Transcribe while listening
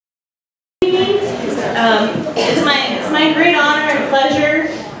It's my great honor and pleasure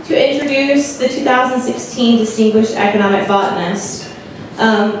to introduce the 2016 Distinguished Economic Botanist.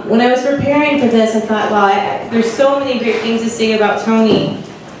 When I was preparing for this, I thought, wow, there's so many great things to say about Tony.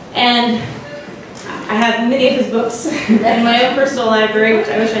 And I have many of his books in my own personal library, which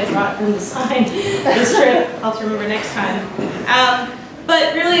I wish I brought for him to sign this trip. I'll have to remember next time.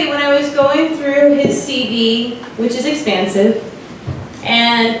 But really, when I was going through his CV, which is expansive,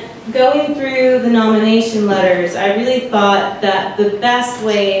 and going through the nomination letters, I really thought that the best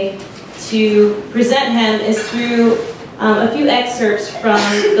way to present him is through a few excerpts from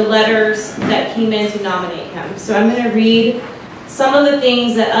the letters that came in to nominate him. So I'm going to read some of the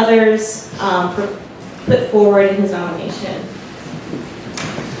things that others put forward in his nomination.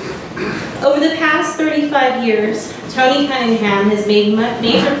 Over the past 35 years, Tony Cunningham has made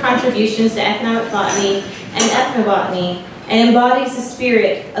major contributions to economic botany and ethnobotany, and embodies the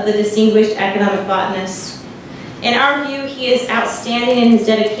spirit of the distinguished economic botanist. In our view, he is outstanding in his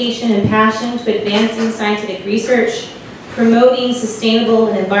dedication and passion to advancing scientific research, promoting sustainable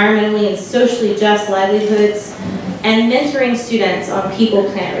and environmentally and socially just livelihoods, and mentoring students on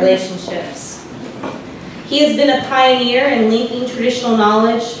people-plant relationships. He has been a pioneer in linking traditional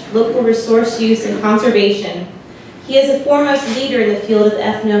knowledge, local resource use, and conservation. He is a foremost leader in the field of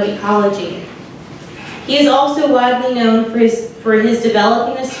ethnoecology. He is also widely known for his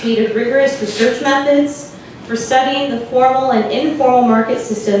developing a suite of rigorous research methods for studying the formal and informal market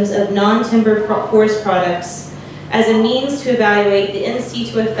systems of non-timber forest products as a means to evaluate the in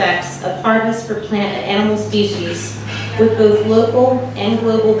situ effects of harvest for plant and animal species with both local and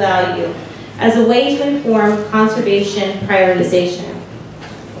global value as a way to inform conservation prioritization.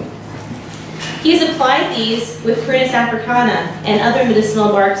 He has applied these with Prunus africana and other medicinal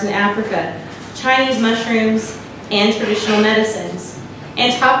barks in Africa, Chinese mushrooms, and traditional medicines,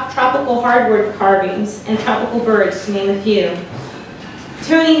 and tropical hardwood carvings and tropical birds, to name a few.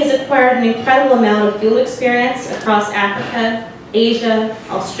 Tony has acquired an incredible amount of field experience across Africa, Asia,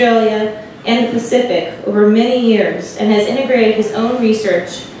 Australia, and the Pacific over many years, and has integrated his own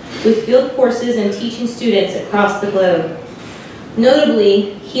research with field courses and teaching students across the globe.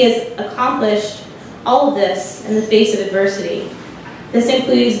 Notably, he has accomplished all of this in the face of adversity. This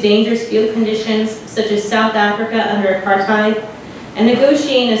includes dangerous field conditions, such as South Africa under apartheid, and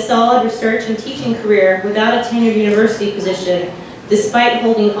negotiating a solid research and teaching career without a tenured university position, despite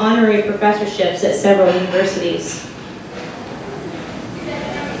holding honorary professorships at several universities.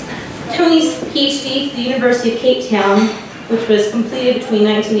 Tony's PhD at the University of Cape Town, which was completed between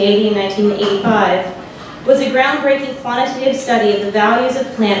 1980 and 1985, was a groundbreaking quantitative study of the values of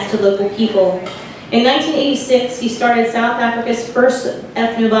plants to local people. In 1986, he started South Africa's first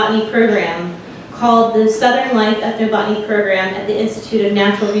ethnobotany program, called the Southern Life Ethnobotany Program at the Institute of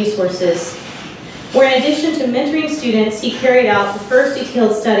Natural Resources, where in addition to mentoring students, he carried out the first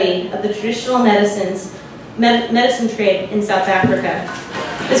detailed study of the traditional medicine trade in South Africa.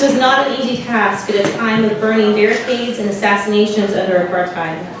 This was not an easy task at a time of burning barricades and assassinations under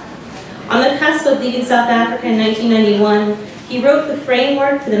apartheid. On the cusp of leaving South Africa in 1991, he wrote the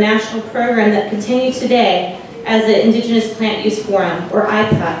framework for the national program that continues today as the Indigenous Plant Use Forum, or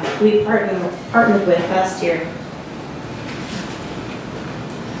IPUF, who we partnered with last year.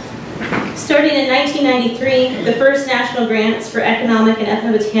 Starting in 1993, the first national grants for economic and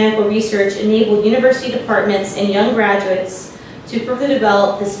ethnobotanical research enabled university departments and young graduates to further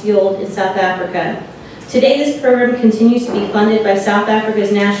develop this field in South Africa. Today, this program continues to be funded by South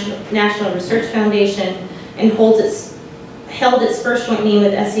Africa's National Research Foundation and held its first joint meeting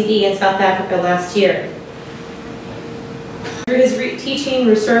with SED in South Africa last year. Through his teaching,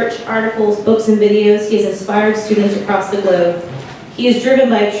 research, articles, books, and videos, he has inspired students across the globe. He is driven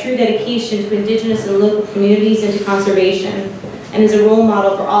by a true dedication to indigenous and local communities and to conservation, and is a role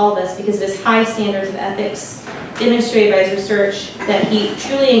model for all of us because of his high standards of ethics, demonstrated by his research that he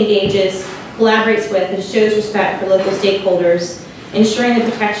truly engages, collaborates with, and shows respect for local stakeholders, ensuring the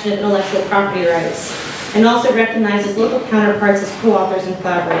protection of intellectual property rights, and also recognizes local counterparts as co-authors and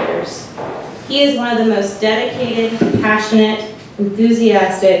collaborators. He is one of the most dedicated, passionate,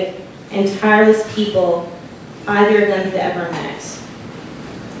 enthusiastic, and tireless people either of them have ever met.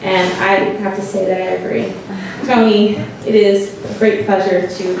 And I have to say that I agree. Tony, it is a great pleasure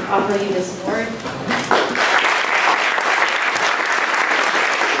to offer you this award.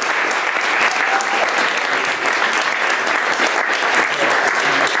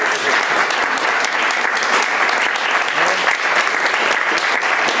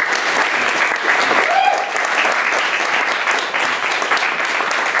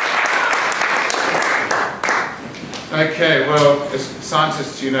 Okay, well,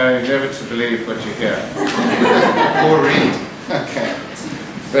 scientists, you know never to believe what you hear or read. Okay.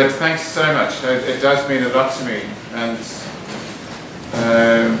 But thanks so much. It does mean a lot to me. And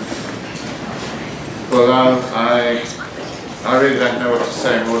well, I really don't know what to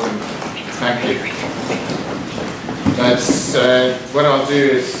say more than thank you. That's what I'll do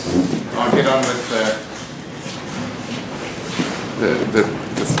is I'll get on with the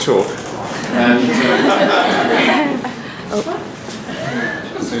talk. And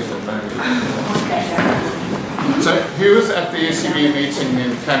so who was at the SEB meeting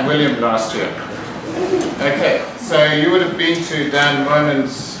in Cunningham last year? Okay, so you would have been to Dan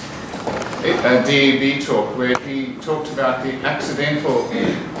Moyman's DEB talk where he talked about the accidental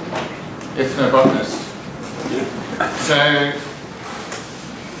ethnobotanist. So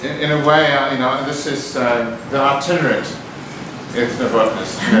in a way, you know, this is the itinerant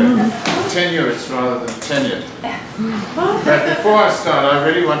ethnobotanist, tenuous rather than tenured. But before I start, I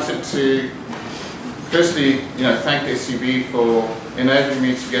really wanted to firstly, you know, thank SEB for enabling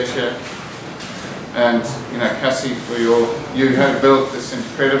me to get here, and you know, Cassie, for you have built this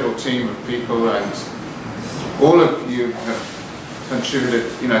incredible team of people, and all of you have contributed,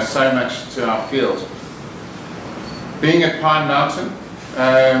 you know, so much to our field. Being at Pine Mountain,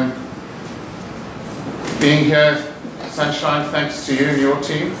 being here, Sunshine, thanks to you and your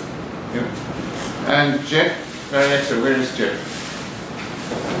team, and Jeff Marietta, where is Jeff?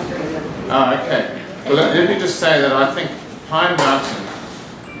 Oh, okay. Well, let me just say that I think Pine Mountain,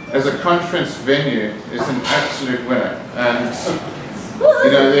 as a conference venue, is an absolute winner, and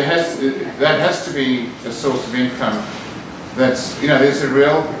you know that has to be a source of income. That's, you know, there's a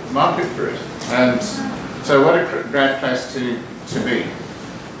real market for it, and so what a great place to be.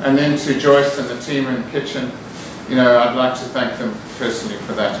 And then to Joyce and the team in the kitchen, you know, I'd like to thank them personally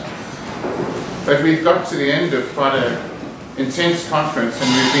for that. But we've got to the end of quite an intense conference, and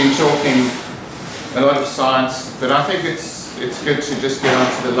we've been talking a lot of science, but I think it's good to just get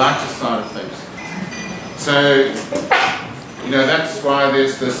onto the lighter side of things. So, you know, that's why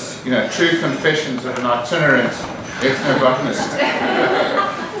there's this, you know, true confessions of an itinerant ethnobotanist.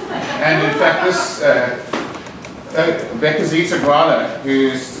 And in fact, this Bekazita Gwala,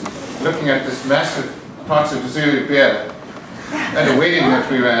 who's looking at this massive pot of Zulu beer at a wedding that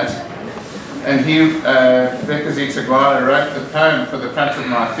we were at, and Bekazita Gwala wrote the poem for the front of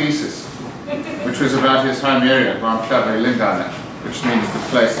my thesis, which was about his home area, Wamklava Lingana, which means the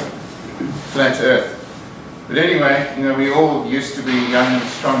place of flat earth. But anyway, you know, we all used to be young and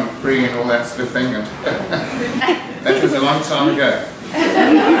strong and free and all that sort of thing, and that was a long time ago.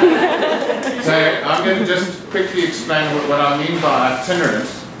 So I'm going to just quickly explain what I mean by itinerant,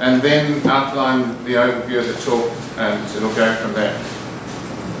 and then outline the overview of the talk, and it'll go from there.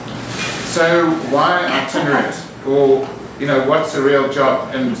 So why itinerant? Or, you know, what's a real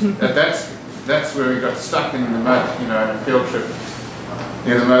job? And that's where we got stuck in the mud, you know, on a field trip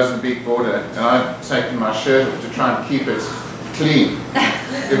near the Mozambique border, and I'd taken my shirt off to try and keep it clean,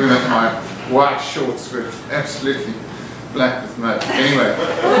 given that my white shorts were absolutely black with mud. Anyway,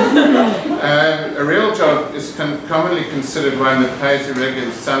 a real job is commonly considered one that pays a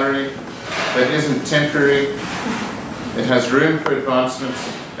regular salary, that isn't temporary, it has room for advancement,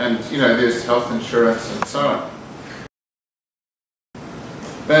 and, you know, there's health insurance and so on.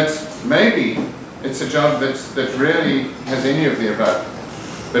 But maybe it's a job that really has any of the above,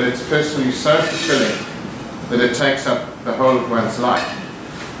 but it's personally so fulfilling that it takes up the whole of one's life.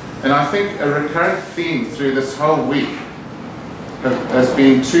 And I think a recurrent theme through this whole week has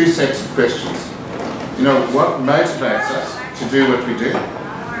been two sets of questions. You know, what motivates us to do what we do?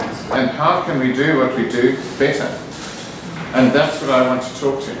 And how can we do what we do better? And that's what I want to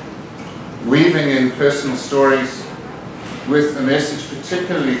talk to. Weaving in personal stories with a message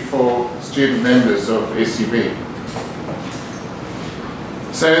particularly for student members of SEB.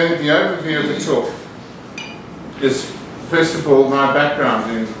 So the overview of the talk is, first of all, my background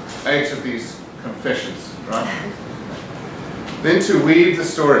in 8 of these confessions, right? Then to weave the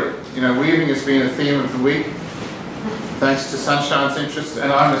story. You know, weaving has been a theme of the week, thanks to Sunshine's interest,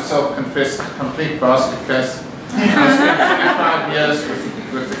 and I'm a self-confessed complete basket case. I spent 25 years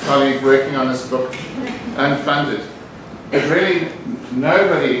with a colleague working on this book, unfunded. But really,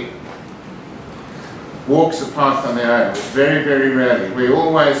 nobody walks a path on their own. Very, very rarely. We're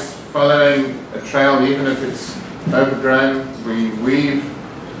always following a trail, even if it's overgrown. We weave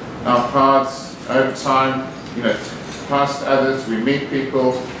our paths over time, you know, past others. We meet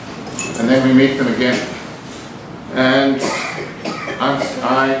people, and then we meet them again. And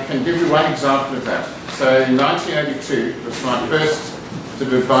I can give you one example of that. So in 1982, it was my first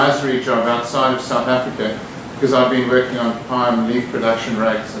sort of advisory job outside of South Africa. because I've been working on palm leaf production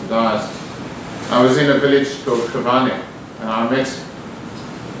rates and dyes. I was in a village called Cunningham, and I met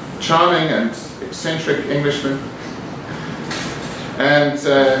charming and eccentric Englishman, and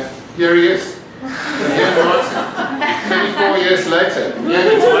here he is, Ian Martin, 24 years later.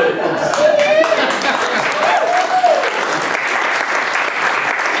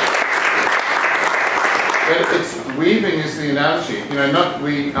 But it's weaving is the analogy. You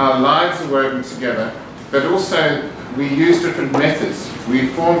know, our lives are woven together, but also we use different methods. We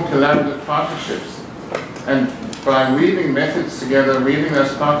form collaborative partnerships, and by weaving methods together, weaving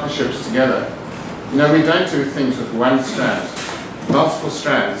those partnerships together, you know, we don't do things with one strand. Multiple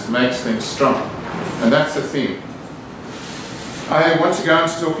strands makes things strong, and that's the theme. I want to go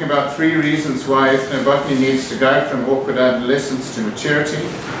into talking about 3 reasons why ethnobotany needs to go from awkward adolescence to maturity,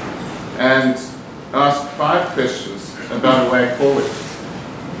 and ask 5 questions about a way forward,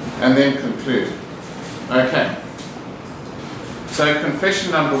 and then conclude. Okay. So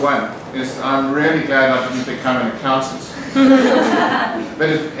confession number 1 is I'm really glad I didn't become an accountant. But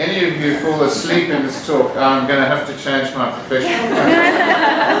if any of you fall asleep in this talk, I'm going to have to change my profession.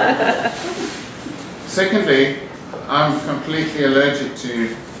 Secondly, I'm completely allergic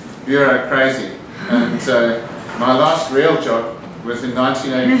to bureaucracy, and my last real job was in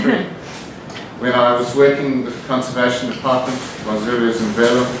 1983 when I was working with the Conservation Department, Wazulu's in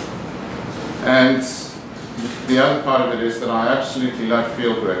Velo, and the other part of it is that I absolutely love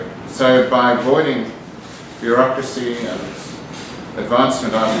field work. So by avoiding bureaucracy and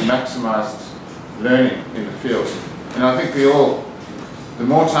advancement, I've maximised learning in the field. And I think the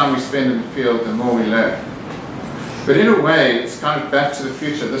more time we spend in the field, the more we learn. But in a way, it's kind of back to the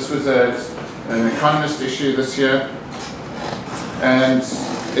future. This was an Economist issue this year, and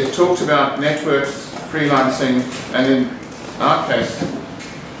it talked about networks, freelancing, and in our case,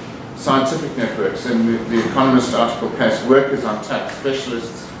 scientific networks. In the Economist article case, workers on tap,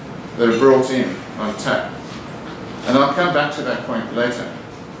 specialists that are brought in on tap. And I'll come back to that point later.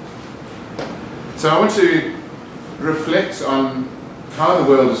 So I want to reflect on how the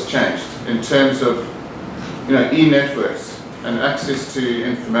world has changed in terms of, you know, e-networks and access to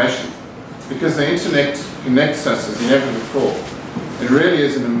information, because the internet connects us as never before. It really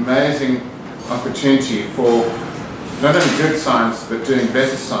is an amazing opportunity for not only good science, but doing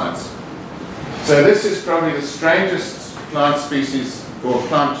better science. So this is probably the strangest plant species or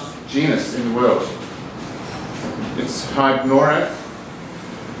plant genus in the world. It's Hypnora,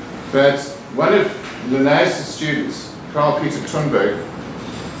 but one of Linnaeus' students, Carl Peter Thunberg,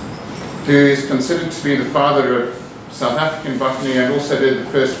 who is considered to be the father of South African botany and also did the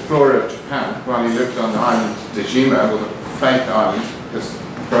first flora of Japan while he lived on the island Dejima, or the fake island, because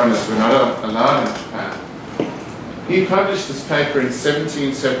foreigners were not allowed in Japan. He published this paper in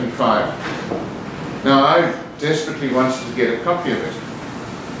 1775. Now I desperately wanted to get a copy of it.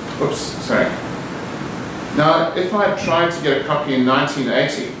 Oops, sorry. Now, if I had tried to get a copy in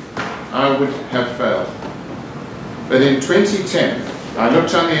 1980, I would have failed. But in 2010, I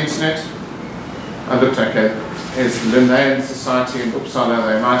looked on the internet, I looked, okay, there's the Linnaean Society in Uppsala,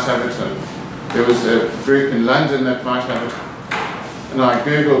 they might have it, and there was a group in London that might have it. And I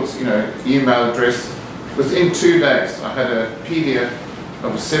Googled, you know, email address. Within 2 days, I had a PDF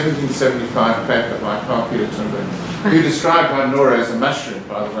of a 1775 paper by Carl Peter Thunberg, who described Hypnora as a mushroom,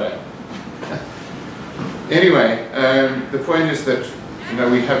 by the way. Anyway, the point is that, you know,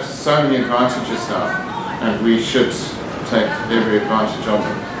 we have so many advantages now, and we should take every advantage of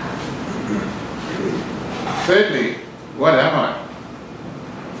them. Thirdly, what am I?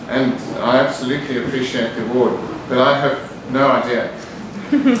 And I absolutely appreciate the award, but I have no idea.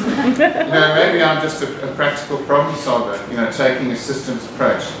 You know, maybe I'm just a practical problem solver, you know, taking a systems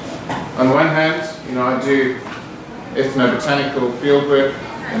approach. On one hand, you know, I do ethnobotanical fieldwork,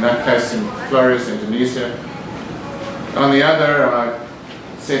 in that case in Flores, Indonesia. On the other, I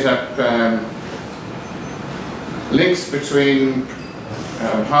set up links between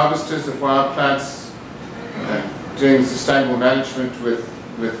harvesters of wild plants, doing sustainable management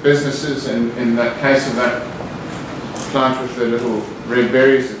with businesses, and in that case of that plant with the little red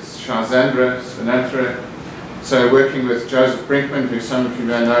berries, it's Schizandra, Spinanthera. So working with Joseph Brinkman, who some of you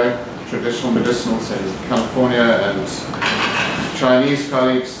may know, traditional medicinals in California, and Chinese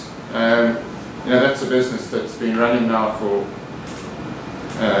colleagues. You know, that's a business that's been running now for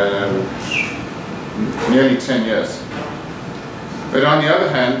nearly 10 years. But on the other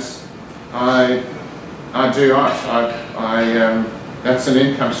hand, I do art. That's an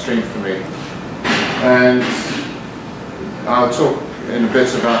income stream for me. And I'll talk in a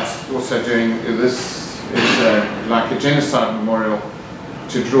bit about also doing this is like a genocide memorial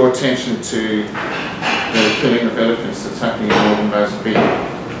to draw attention to the killing of elephants that's happening in northern Mozambique.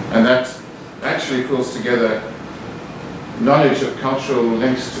 And that actually pulls together knowledge of cultural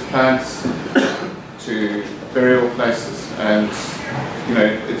links to plants, to burial places, and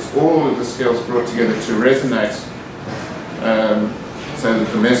it's all of the skills brought together to resonate so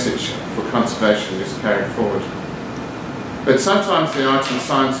that the message for conservation is carried forward. But sometimes the art and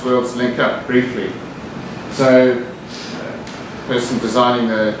science worlds link up briefly. So the person designing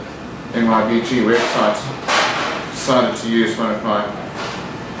the NYBG website decided to use one of my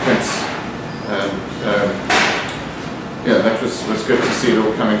prints, and yeah, that was good to see it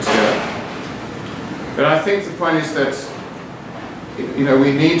all coming together. But I think the point is that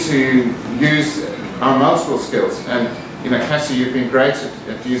we need to use our multiple skills, and Cassie, you've been great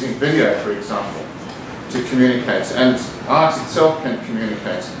at using video, for example, to communicate, and art itself can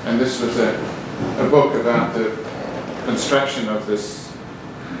communicate. And this was a book about the construction of this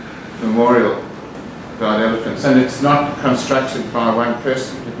memorial about elephants, and it's not constructed by one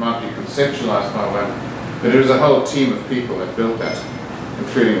person. It might be conceptualized by one, but it was a whole team of people that built that,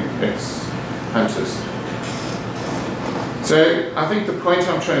 including ex-hunters. So I think the point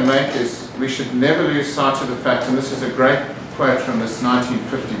I'm trying to make is we should never lose sight of the fact, and this is a great quote from this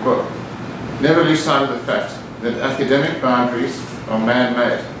 1950 book, never lose sight of the fact that academic boundaries are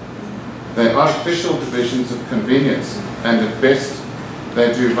man-made. They're artificial divisions of convenience, and at best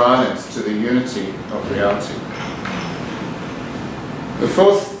they do violence to the unity of reality. The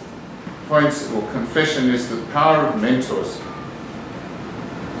fourth point or confession is the power of mentors.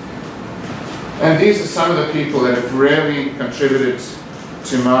 And these are some of the people that have really contributed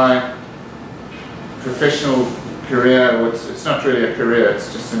to my professional career. Or it's not really a career,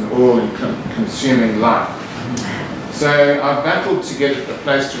 it's just an all-consuming life. So I've battled to get a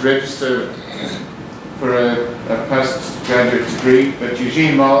place to register for a postgraduate degree, but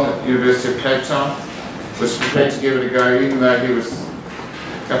Eugene Moll at the University of Cape Town was prepared to give it a go, even though he was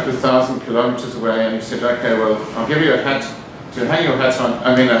a couple of thousand kilometers away, and he said, okay, well, I'll give you a hat to hang your hat on,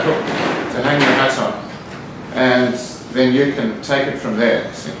 a hook to hang your hat on, and then you can take it from there.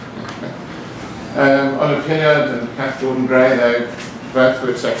 Olive Hilliard and Kath Gordon-Gray, they both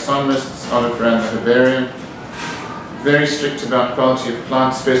were taxonomists. Olive ran the herbarium, very strict about quality of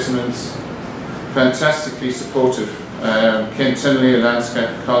plant specimens, fantastically supportive. Ken Tinley, a landscape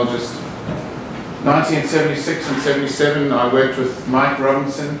ecologist. 1976 and 77, I worked with Mike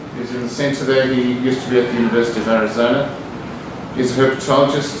Robinson, who's in the centre there. He used to be at the University of Arizona. He's a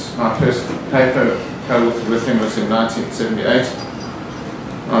herpetologist. My first paper co-authored with him was in 1978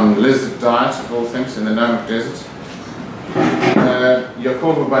 on lizard diet, of all things, in the Namak Desert.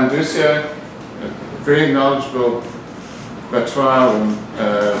 Jacobo Bandusio, a very knowledgeable Batwa and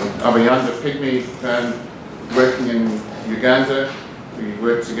Abayanda pygmy man working in Uganda. We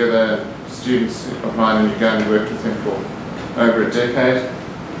worked together, students of mine in Uganda worked with him for over a decade.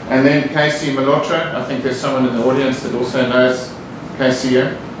 And then Casey Malotra, I think there's someone in the audience that also knows Casey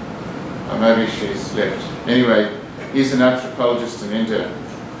here. Or maybe she's left. Anyway, he's an anthropologist in India.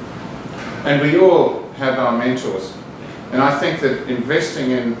 And we all have our mentors. And I think that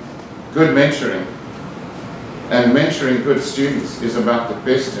investing in good mentoring and mentoring good students is about the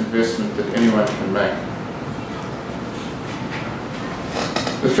best investment that anyone can make.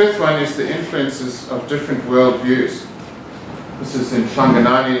 The fifth one is the influences of different worldviews. This is in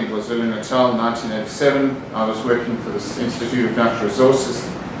Hlanganani, KwaZulu-Natal, 1987. I was working for this Institute of Natural Resources.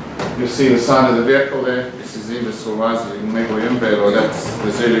 You'll see the sign of the vehicle there. This is Ziva Solwazi Mbegoyembelo, that's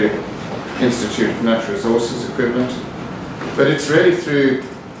the Zulu Institute of Natural Resources equivalent. But it's really through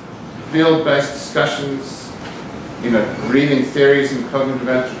field-based discussions, reading theories in cognitive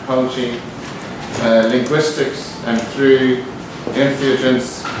anthropology, linguistics, and through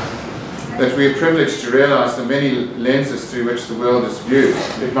entheogens, that we are privileged to realize the many lenses through which the world is viewed.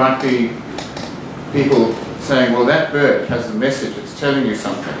 It might be people saying, well, that bird has a message, it's telling you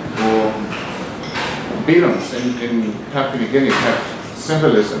something. Or belums in Papua New Guinea have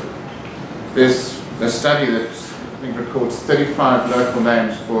symbolism. There's a study that I think records 35 local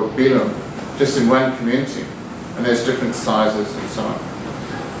names for belum just in one community. And there's different sizes and so on.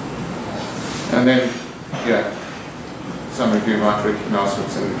 And then, yeah, some of you might recognize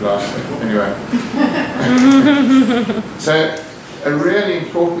what's in the glass there. Anyway. So, a really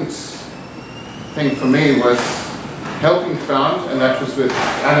important thing for me was helping found, and that was with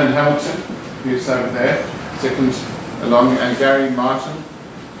Alan Hamilton, who's over there, second along, and Gary Martin,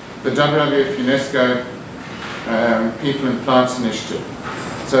 the WWF UNESCO People and Plants Initiative.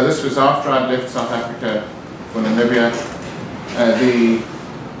 So this was after I'd left South Africa for Namibia. The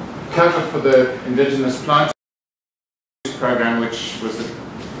cover for the Indigenous Plant program, which was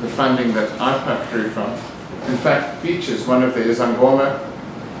the funding that IPAC drew from, in fact features one of the Isangoma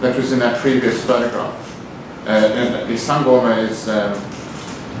that was in that previous photograph. And the Isangoma is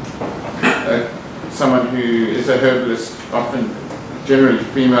someone who is a herbalist, often generally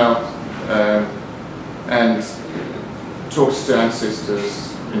female, and talks to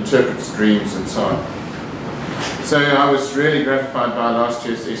ancestors, interprets dreams and so on. So I was really gratified by last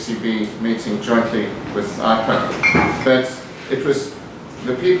year's ECB meeting jointly with IPAC. But it was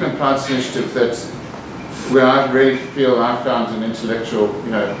the People and Plants Initiative that where I really feel I found an intellectual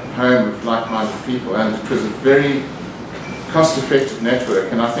home of like-minded people, and it was a very cost-effective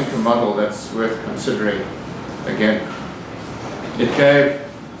network, and I think a model that's worth considering again.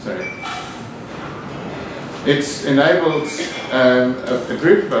 It's enabled a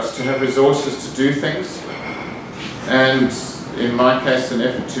group of us to have resources to do things, and in my case an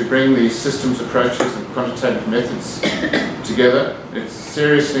effort to bring these systems approaches and quantitative methods together. It's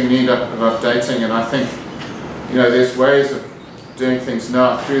seriously in need of updating, and I think there's ways of doing things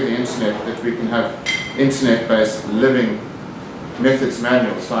now through the internet that we can have internet-based living methods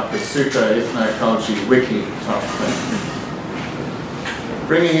manuals like the Super Ethnoecology Wiki type thing.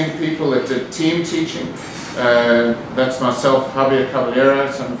 Bringing in people that did team teaching. That's myself, Javier Caballero,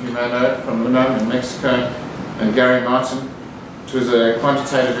 some of you may know from UNAM in Mexico, and Gary Martin. It was a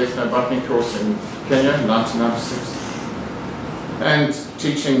quantitative ethnobotany course in Kenya in 1996. And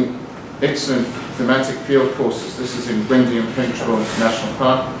teaching excellent thematic field courses. This is in Gwindi Impenetrable National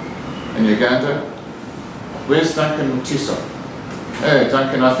Park in Uganda. Where's Duncan Mutiso?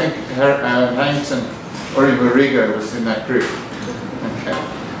 Duncan, I think Harrington Orimurigo was in that group. Okay.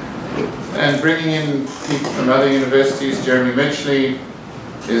 And bringing in people from other universities. Jeremy Mitchley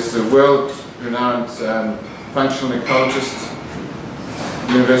is a world-renowned functional ecologist,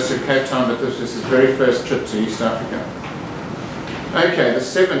 University of Cape Town, but this was his very first trip to East Africa. Okay, the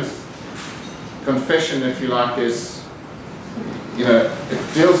seventh confession, if you like, is,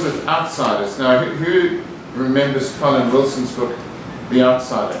 it deals with outsiders. Now, who remembers Colin Wilson's book, The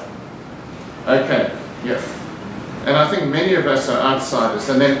Outsider? Okay, yeah. And I think many of us are outsiders,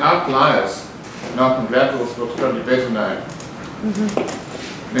 and then outliers. Malcolm Gladwell's book's probably better known.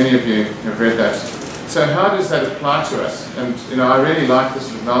 Many of you have read that. So how does that apply to us? And I really like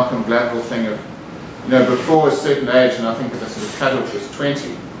this Malcolm Gladwell thing of, before a certain age, and I think the sort of cutoff was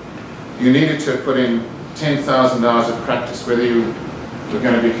 20, you needed to have put in 10,000 hours of practice, whether you were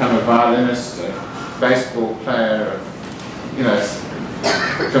going to become a violinist, a baseball player,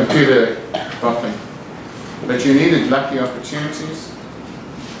 computer boffing. But you needed lucky opportunities,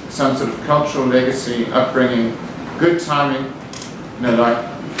 some sort of cultural legacy, upbringing, good timing, like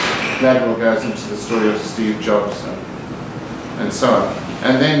Gladwell goes into the story of Steve Jobs and so on.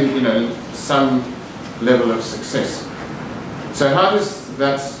 And then, some level of success. So how does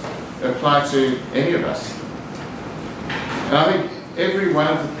that apply to any of us? And I think every one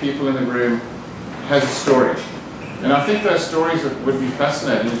of the people in the room has a story. And I think those stories would be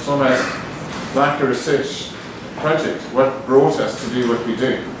fascinating. It's almost like a research project, what brought us to do what we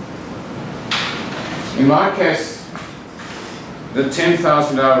do. In my case, the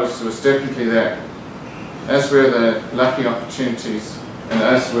 10,000 hours was definitely there, as were the lucky opportunities and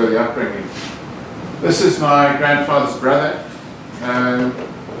as were the upbringing. This is my grandfather's brother.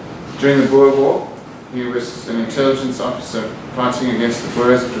 During the Boer War, he was an intelligence officer fighting against the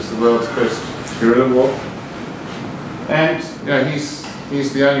Boers. It was the world's first guerrilla war. And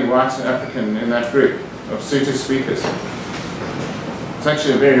he's the only white African in that group of Sotho speakers. It's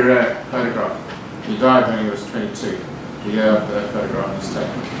actually a very rare photograph. He died when he was 22, the year after that photograph was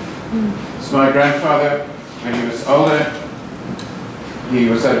taken. So my grandfather, when he was older, he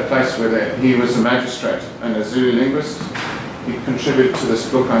was at a place where he was a magistrate and a Zulu linguist. He contributed to this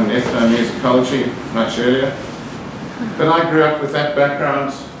book on ethnomusicology much earlier. But I grew up with that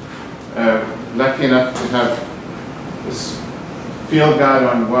background, lucky enough to have this field guide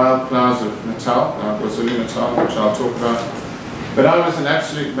on wildflowers of Natal, KwaZulu Natal, which I'll talk about. But I was an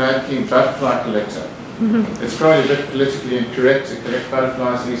absolute mad keen butterfly collector. It's probably a bit politically incorrect to collect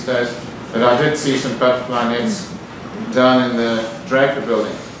butterflies these days, but I did see some butterfly nets down in the Draper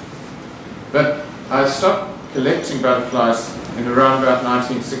building. But I stopped collecting butterflies in around about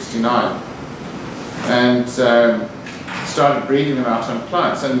 1969 and started breeding them out on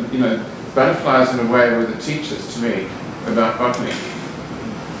plants. And butterflies in a way were the teachers to me about botany.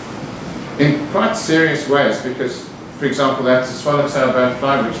 In quite serious ways, because, for example, that's a swallowtail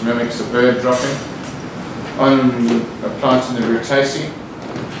butterfly which mimics a bird dropping on a plant in the Rutaceae,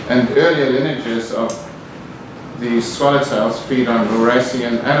 and earlier lineages of these swallowtails feed on Lauraceae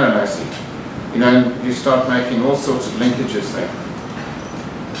and Annulaceae. And you start making all sorts of linkages there.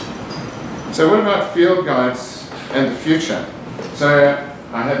 So what about field guides and the future? So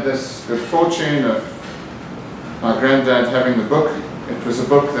I had this good fortune of my granddad having the book. It was a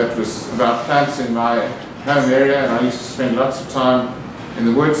book that was about plants in my home area, and I used to spend lots of time in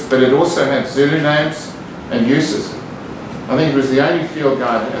the woods, but it also had Zulu names and uses. I think it was the only field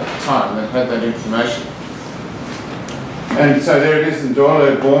guide at the time that had that information. And so there it is in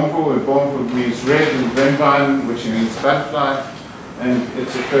Ndolo, Bornville. Bornville means red, and Venvine, which means butterfly, and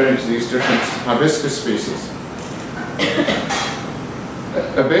it's referring to these different hibiscus species.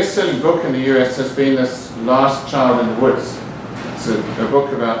 A best-selling book in the US has been this Last Child in the Woods. It's a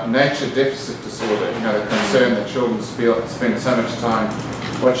book about nature deficit disorder, you know, the concern that children spend so much time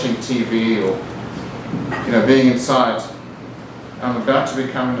watching TV or, you know, being inside. I'm about to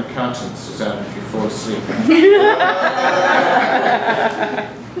become an accountant, Suzanne, if you fall asleep.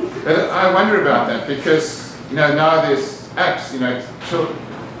 But I wonder about that because, you know, now there's apps, you know,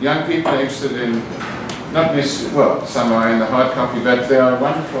 young people are interested in, not necessarily, well, some are in the hard copy, but there are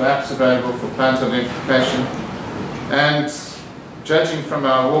wonderful apps available for plant identification. And judging from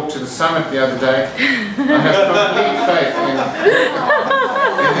our walk to the summit the other day, I have complete faith in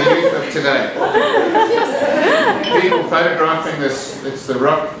the youth of today. People photographing this, it's the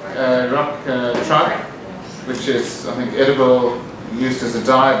rock trunk, which is, I think, edible, used as a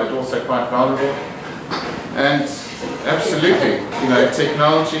dye, but also quite vulnerable. And absolutely, you know,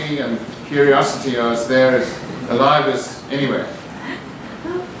 technology and curiosity are as there, as alive as anywhere.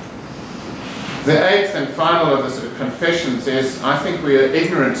 The eighth and final of the sort of confessions is, I think we are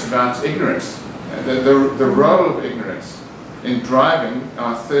ignorant about ignorance, the role of ignorance in driving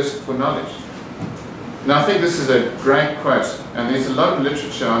our thirst for knowledge. Now I think this is a great quote, and there's a lot of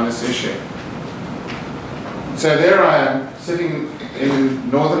literature on this issue. So there I am, sitting in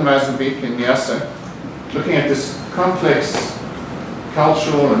northern Mozambique, in Niassa, looking at this complex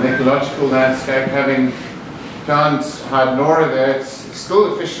cultural and ecological landscape, having found Hydnora there. It's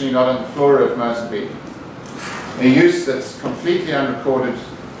still officially not on the flora of Mozambique. A use that's completely unrecorded,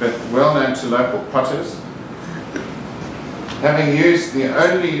 but well known to local potters. Having used the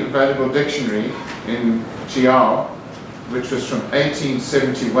only available dictionary in Chiao, which was from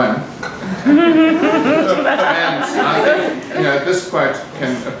 1871. And I think, you know, this quote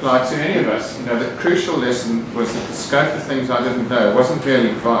can apply to any of us. You know, the crucial lesson was that the scope of things I didn't know wasn't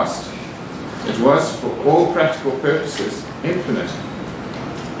really vast. It was, for all practical purposes, infinite.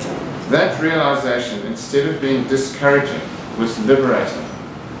 That realization, instead of being discouraging, was liberating.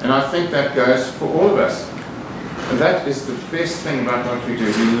 And I think that goes for all of us. And that is the best thing about what we do.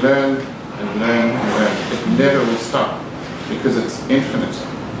 We learn and learn and learn. It never will stop because it's infinite.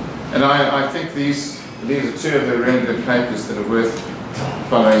 And I think these are two of the really good papers that are worth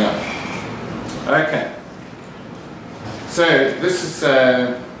following up. Okay. So this is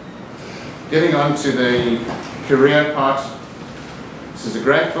getting on to the career part. This is a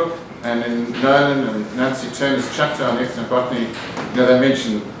great book, and in Nolan and Nancy Turner's chapter on ethnobotany, you know, they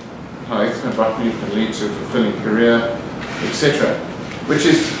mention how ethnobotany can lead to a fulfilling career, etc., which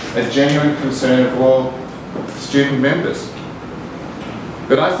is a genuine concern of all student members.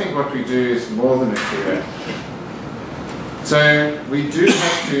 But I think what we do is more than a career. So we do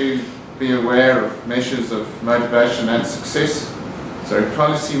have to be aware of measures of motivation and success. So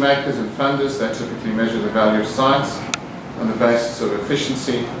policymakers and funders, they typically measure the value of science on the basis of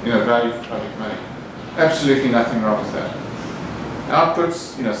efficiency, you know, value for public money. Absolutely nothing wrong with that.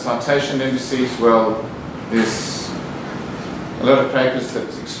 Outputs, you know, citation indices, well, there's a lot of papers that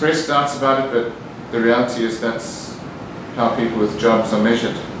express doubts about it, but the reality is that's how people with jobs are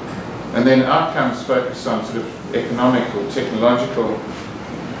measured. And then outcomes focus on sort of economic or technological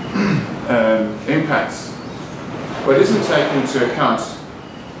impacts. What isn't taken into account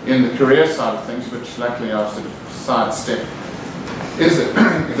in the career side of things, which luckily I've sort of sidestepped, is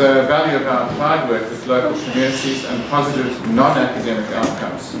the value of our applied work with local communities and positive non-academic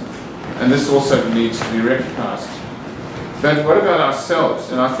outcomes. And this also needs to be recognised. But what about ourselves?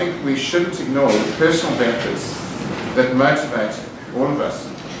 And I think we shouldn't ignore the personal benefits that motivate all of us.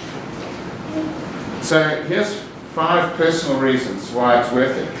 So here's 5 personal reasons why it's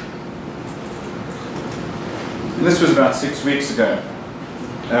worth it. And this was about 6 weeks ago,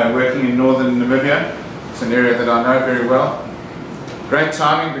 working in northern Namibia. It's an area that I know very well. Great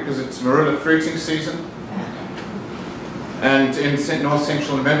timing because it's marula fruiting season. And in north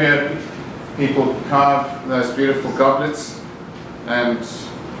central Namibia, people carve those beautiful goblets, and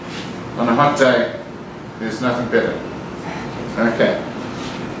on a hot day, there's nothing better. Okay.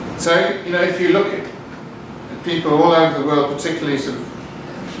 So, you know, if you look at people all over the world, particularly sort of,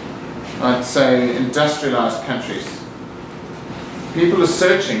 I'd say, industrialized countries, people are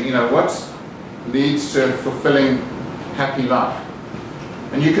searching, you know, what leads to a fulfilling, happy life.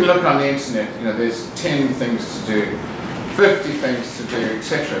 And you can look on the internet, you know, there's 10 things to do, 50 things to do,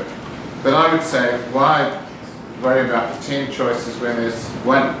 etc. But I would say, why worry about the 10 choices when there's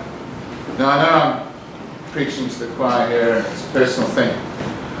one? Now I know I'm preaching to the choir here and it's a personal thing,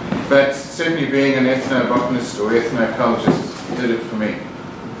 but certainly being an ethnobotanist or ethnoecologist did it for me.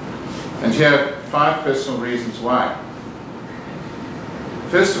 And here are 5 personal reasons why.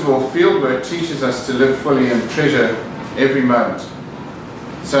 First of all, fieldwork teaches us to live fully and treasure every moment.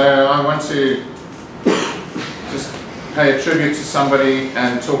 So I want to just pay a tribute to somebody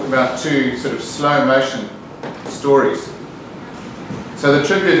and talk about 2 sort of slow motion stories. So the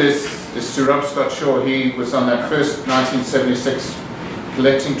tribute is to Rob Scott Shaw. He was on that first 1976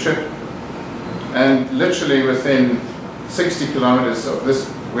 collecting trip, and literally within 60 kilometers of this,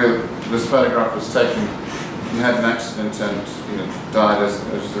 where this photograph was taken, he had an accident and died as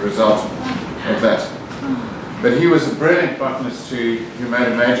a result of that. But he was a brilliant botanist who made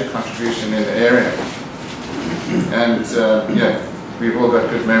a major contribution in the area. And yeah, we've all got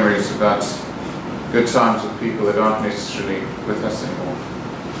good memories about good times with people that aren't necessarily with us anymore.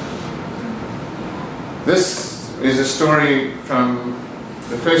 This is a story from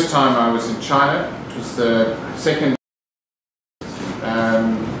the first time I was in China. It was the second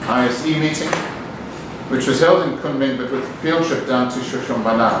ISE meeting, which was held in Kunming, but with a field trip down to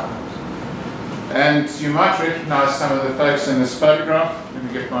Shushumbana. And you might recognize some of the folks in this photograph. Let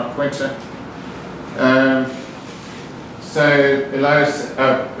me get my pointer. So below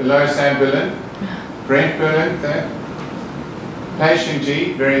Sam Berlin, Brent Berlin there, Pei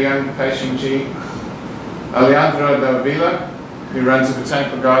Xingji, very young Pei Xingji, Alejandro Del Villa, who runs a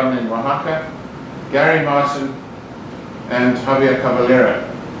botanical garden in Oaxaca, Gary Martin, and Javier Caballero.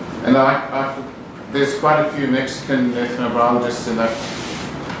 And there's quite a few Mexican ethnobiologists in that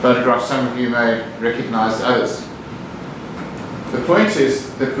photograph. Some of you may recognize others. The point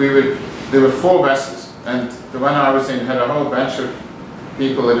is that there were 4 buses, and the one I was in had a whole bunch of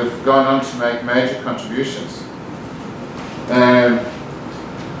people that have gone on to make major contributions.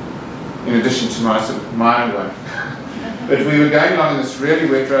 In addition to my sort of minor one. But we were going along this really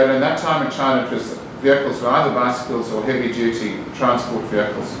wet road, and that time in China vehicles were either bicycles or heavy duty transport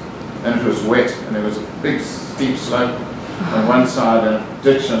vehicles. And it was wet, and there was a big steep slope on one side and a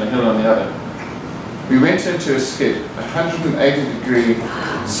ditch and a hill on the other. We went into a skid, 180-degree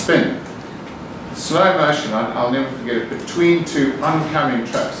spin, slow motion, I'll never forget it, between 2 oncoming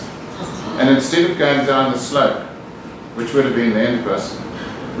trucks. And instead of going down the slope, which would have been the end of us,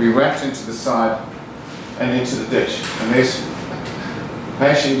 we whacked into the side and into the ditch. And there's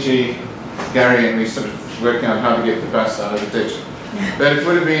Pei Xingji, Gary, and we sort of working out how to get the bus out of the ditch. But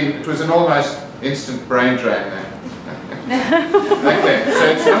it was an almost instant brain drain there. Okay, so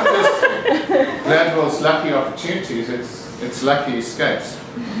it's not just Gladwell's lucky opportunities, it's lucky escapes.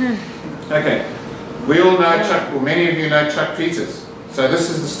 Okay, we all know Chuck, well many of you know Chuck Peters. So this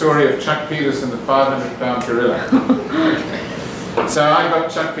is the story of Chuck Peters and the 500-pound gorilla. So I got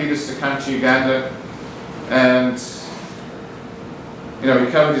Chuck Peters to come to Uganda, and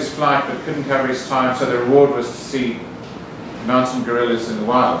we covered his flight but couldn't cover his time, so the reward was to see mountain gorillas in the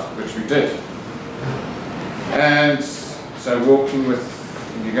wild, which we did. And so walking with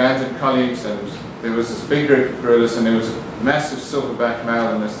Ugandan colleagues, and there was this big group of gorillas, and there was a massive silverback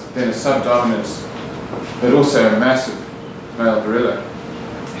male and then a subdominant, but also a massive male gorilla.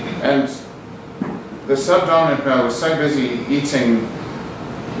 And the subdominant male was so busy eating,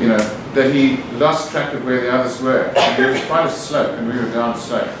 that he lost track of where the others were. And there was quite a slope, and we were down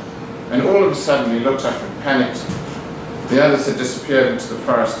slope. And all of a sudden he looked up and panicked. The others had disappeared into the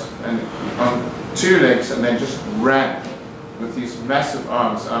forest and on 2 legs, and then just ran with these massive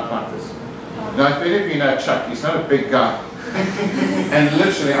arms out like this. Now, if any of you know Chuck, he's not a big guy. And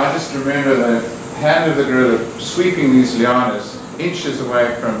literally, I just remember the hand of the gorilla sweeping these lianas inches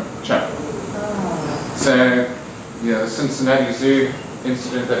away from Chuck. So, the Cincinnati Zoo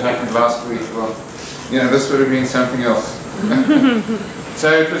incident that happened last week, well, this would have been something else. So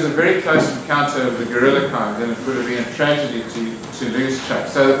it was a very close encounter of the gorilla kind, and it would have been a tragedy to lose Chuck.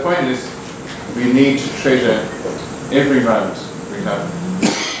 So the point is, we need to treasure every moment we have.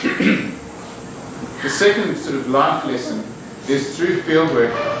 The second sort of life lesson is through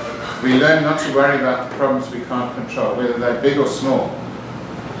fieldwork, we learn not to worry about the problems we can't control, whether they're big or small,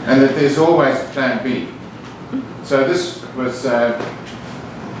 and that there's always a plan B. So this was a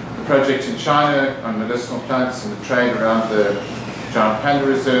project in China on medicinal plants and the trade around the giant panda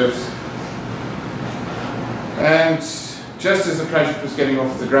reserves. And just as the project was getting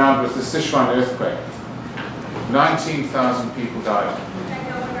off the ground was the Sichuan earthquake. 19,000 people died.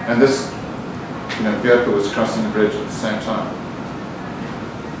 And this vehicle was crossing the bridge at the same time.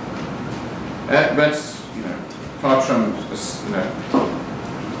 But apart from this,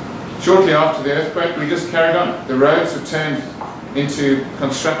 shortly after the earthquake, we just carried on. The roads were turned into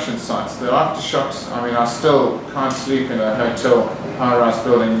construction sites. The aftershocks, I still can't sleep in a hotel high-rise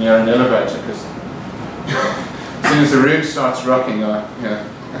building near an elevator because as soon as the room starts rocking, I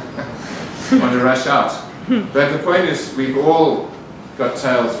want to rush out. But the point is, we've all got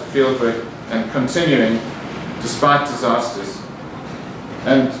tales of fieldwork and continuing despite disasters.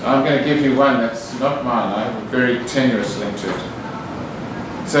 And I'm going to give you one that's not mine. I have a very tenuous link to it.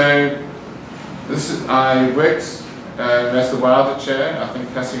 So I worked as the Wilder Chair, I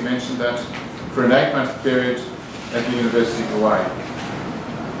think Cassie mentioned that, for an 8-month period at the University of Hawaii.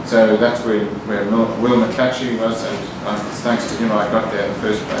 So that's where Will McClatchy was, and it's thanks to him I got there in the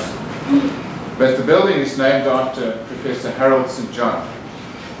first place. But the building is named after Professor Harold St. John.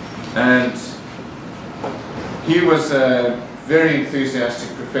 And he was a very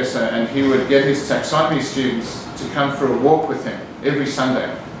enthusiastic professor, and he would get his taxonomy students to come for a walk with him every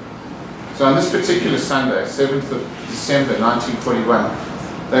Sunday. So on this particular Sunday, 7th of December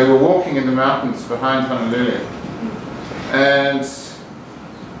 1941, they were walking in the mountains behind Honolulu, and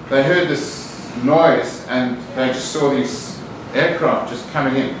they heard this noise, and they just saw these aircraft just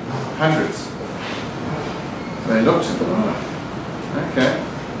coming in, hundreds. They looked at them, oh, okay.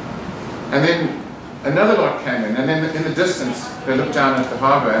 And then another lot came in, and then in the distance, they looked down at the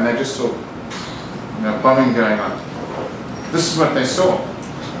harbour, and they just saw bombing going on. This is what they saw.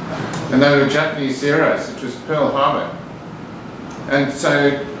 And they were Japanese Zeros, it was Pearl Harbor. And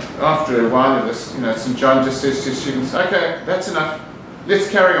so after a while of this, St. John just says to his students, okay, that's enough, let's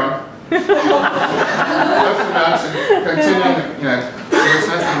carry on. Up the mountain, continue, there's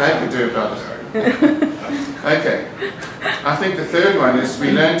nothing they could do about it. Okay, I think the third one is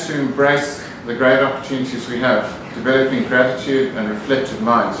we learn to embrace the great opportunities we have, developing gratitude and reflective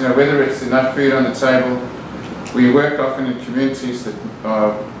minds. Whether it's enough food on the table, we work often in communities that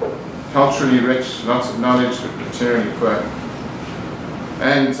are culturally rich, lots of knowledge, but materially poor.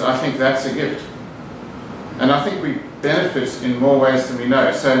 And I think that's a gift. And I think we benefit in more ways than we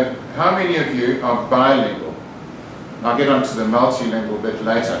know. So how many of you are bilingual? I'll get onto the multilingual bit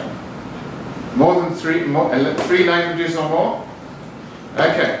later. More than three languages or more?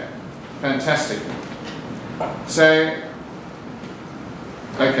 Okay, fantastic. So,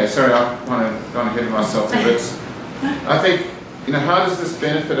 okay, sorry, I want to go ahead of myself a bit. I think, how does this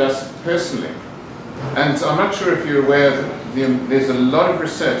benefit us personally? And I'm not sure if you're aware that there's a lot of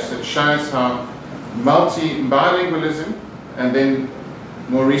research that shows how bilingualism and then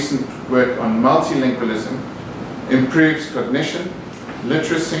more recent work on multilingualism improves cognition,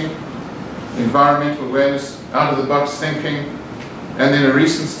 literacy, environmental awareness, out-of-the-box thinking, and then a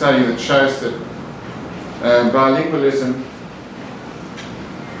recent study that shows that bilingualism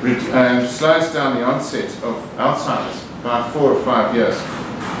slows down the onset of Alzheimer's by 4 or 5 years.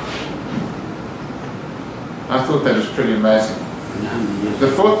 I thought that was pretty amazing.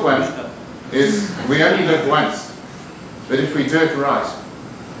 The fourth one is we only live once, but if we do it right,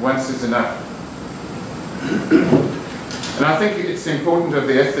 once is enough. And I think it's important of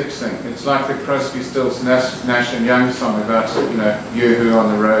the ethics thing. It's like the Crosby, Stills, Nash and Young song about, you who are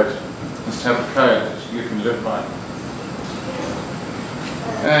on the road must have a code that you can live by.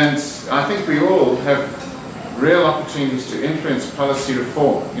 And I think we all have real opportunities to influence policy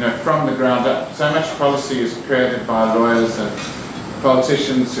reform, from the ground up. So much policy is created by lawyers and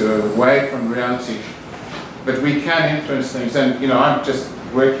politicians who are away from reality, but we can influence things. And I'm just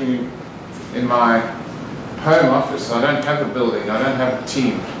working in my home office. I don't have a building, I don't have a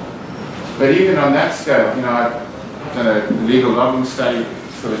team. But even on that scale, I've done a legal logging study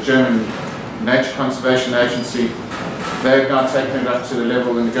for the German Nature Conservation Agency. They've now taken it up to the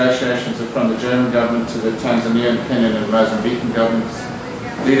level the negotiations are from the German government to the Tanzanian, Kenyan and Mozambican governments,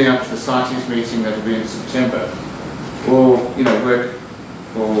 leading up to the CITES meeting that will be in September. Or, work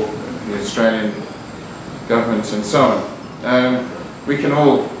for the Australian government and so on. We can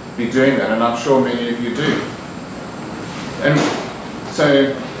all be doing that, and I'm sure many of you do. And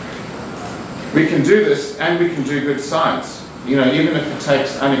so we can do this, and we can do good science, even if it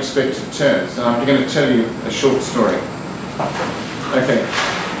takes unexpected turns. And I'm going to tell you a short story. Okay,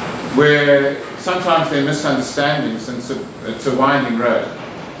 where sometimes there are misunderstandings, and it's a winding road.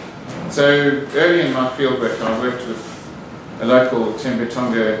 So early in my fieldwork, I worked with a local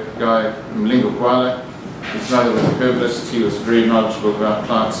Tembetonga guy from Linguaguala. His mother was a herbalist, he was very knowledgeable about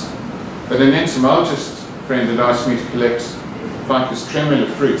plants. But an entomologist friend had asked me to collect Ficus tremula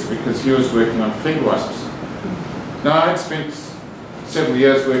fruits because he was working on fig wasps. Now I had spent several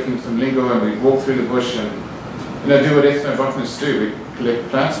years working with Lingo, and we'd walk through the bush and do what ethnobotanists do. We'd collect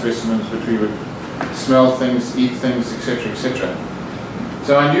plant specimens, but we would smell things, eat things, etc., etc.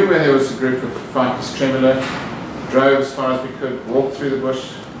 So I knew where there was a group of Ficus tremula, drove as far as we could, walked through the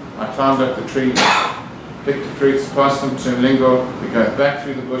bush. I climbed up the tree, picked the fruits, passed them to Lingo. We go back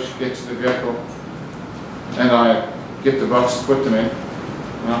through the bush, get to the vehicle, and I get the box, put them in,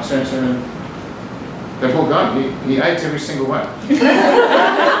 and I turn to him, and they've all gone. He ate every single one. Big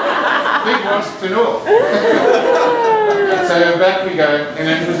wasps and all. So back we go, and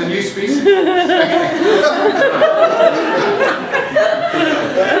it was a new species.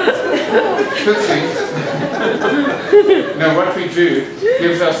 Now what we do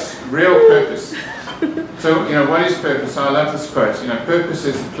gives us real purpose. So, what is purpose? I love this quote. Purpose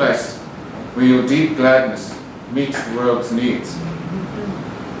is the place where your deep gladness meets the world's needs.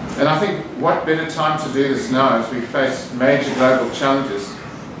 And I think what better time to do this now as we face major global challenges.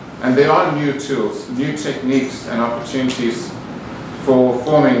 And there are new tools, new techniques and opportunities for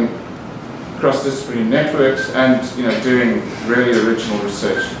forming cross-disciplinary networks and doing really original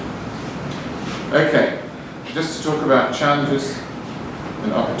research. Okay, just to talk about challenges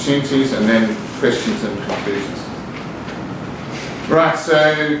and opportunities and then questions and conclusions. Right,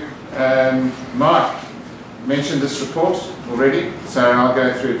 so Mark mentioned this report already, so I'll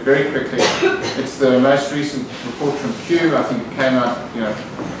go through it very quickly. It's the most recent report from Kew. I think it came out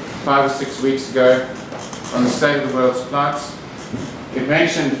 5 or 6 weeks ago on the state of the world's plants. It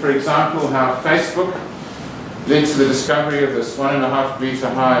mentioned, for example, how Facebook led to the discovery of this 1.5 meter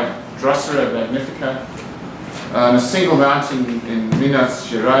high Drosera magnifica on a single mountain in Minas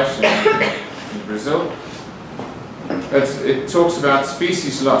Gerais in Brazil. It talks about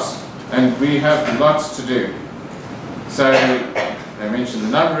species loss, and we have lots to do. So they mentioned the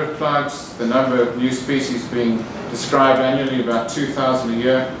number of plants, the number of new species being described annually, about 2,000 a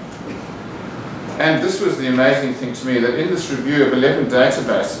year. And this was the amazing thing to me, that in this review of 11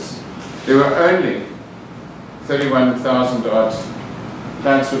 databases, there were only 31,000 odd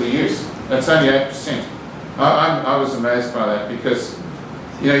plants with a use. That's only 8%. I was amazed by that, because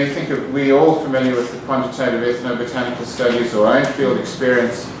you think we're all familiar with the quantitative ethnobotanical studies or our own field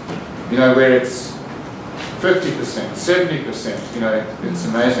experience, where it's 50%, 70%, it's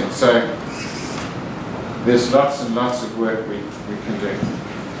amazing. So there's lots and lots of work we can do.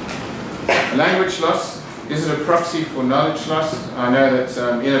 Language loss, is it a proxy for knowledge loss? I know that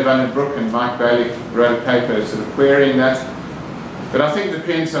Ina van den Broek and Mike Bailey wrote a paper sort of querying that, but I think it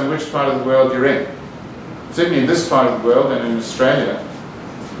depends on which part of the world you're in. Certainly in this part of the world and in Australia,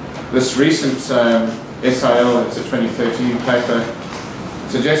 this recent SIL, it's a 2013 paper,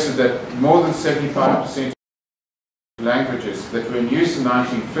 suggested that more than 75% of languages that were in use in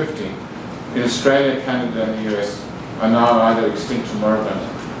 1950 in Australia, Canada and the US are now either extinct or moribund.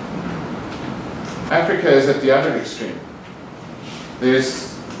 Africa is at the other extreme.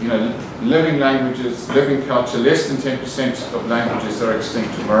 There's living languages, living culture, less than 10% of languages are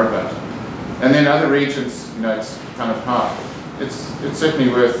extinct or moribund. And then other regions, it's kind of half. It's certainly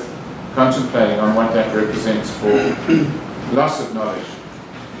worth contemplating on what that represents for loss of knowledge.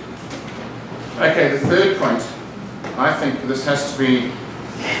 Okay, the third point, I think this has to be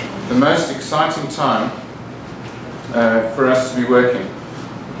the most exciting time for us to be working.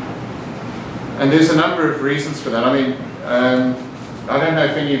 And there's a number of reasons for that. I mean, I don't know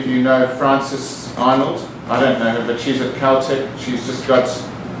if any of you know Frances Arnold. I don't know her, but she's at Caltech. She's just got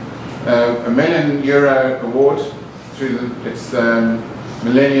a €1 million award through the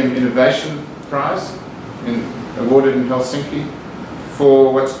Millennium Innovation Prize, awarded in Helsinki,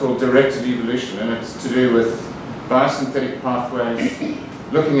 for what's called directed evolution, and it's to do with biosynthetic pathways,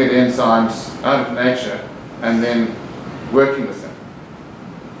 looking at enzymes out of nature, and then working with them.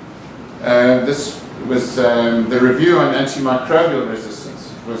 This was the review on antimicrobial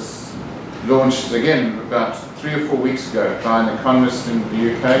resistance was launched again about 3 or 4 weeks ago by an economist in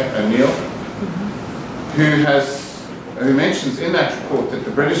the UK, O'Neill, who mentions in that report that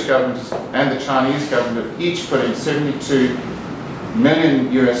the British government and the Chinese government have each put in $72 million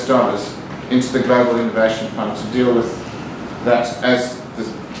into the Global Innovation Fund to deal with that as the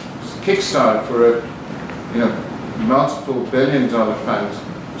kickstarter for a multiple billion-dollar fund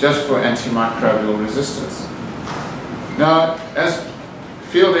just for antimicrobial resistance. Now, as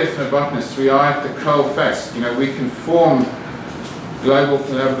field ethnobotanists, we are at the coal face. We can form global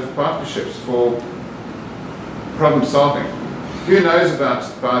collaborative partnerships for problem solving. Who knows about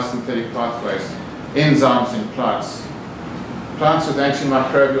biosynthetic pathways, enzymes in plants? Plants with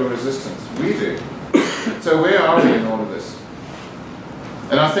antimicrobial resistance. We do. So where are we in all of this?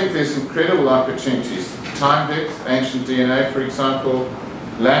 And I think there's incredible opportunities time depth, ancient DNA, for example,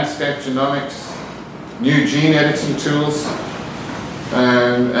 landscape genomics, new gene editing tools,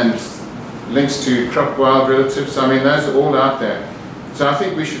 and links to crop wild relatives. I mean, those are all out there. So I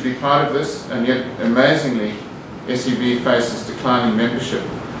think we should be part of this, and yet, amazingly, SEB faces declining membership.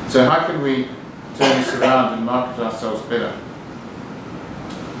 So how can we turn this around and market ourselves better?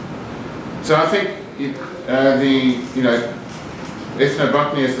 So I think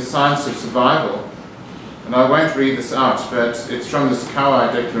ethnobotany is the science of survival, and I won't read this out, but it's from this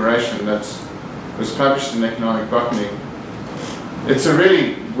Kauai Declaration that was published in Economic Botany. It's a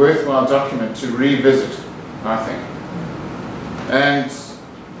really worthwhile document to revisit, I think. And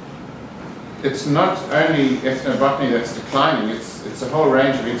it's not only ethnobotany that's declining, it's a whole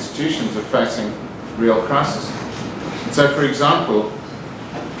range of institutions are facing real crisis. So for example,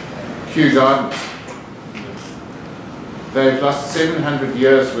 Kew Gardens, they've lost 700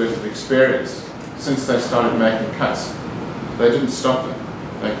 years worth of experience since they started making cuts. They didn't stop them,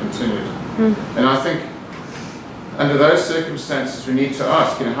 they continued. And I think under those circumstances we need to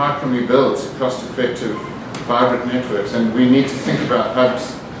ask, how can we build cost-effective, vibrant networks? And we need to think about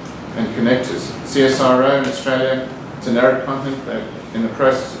hubs and connectors. CSIRO in Australia, it's an arid continent, they're in the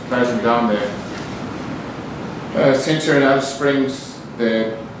process of closing down their centre in Alice Springs.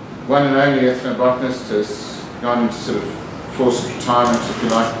 Their one and only ethnobotanist has gone into sort of forced retirement, if you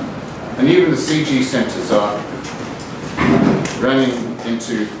like. And even the CG centres are running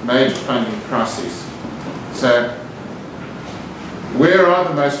into major funding crises. So where are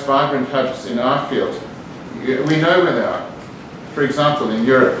the most vibrant hubs in our field? We know where they are. For example, in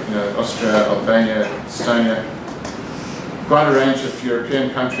Europe, Austria, Albania, Estonia, quite a range of European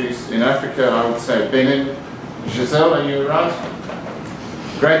countries. In Africa, I would say Benin. Giselle, are you around?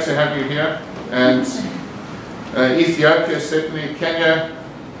 Great to have you here. And Ethiopia, certainly. Kenya,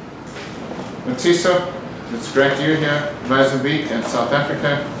 Matiso, it's great you're here. Mozambique and South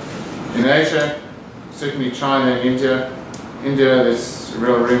Africa. In Asia, certainly China and India. India, there's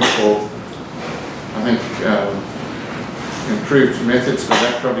real room for, I think, improved methods, but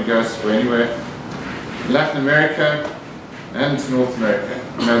that probably goes for anywhere. Latin America and North America.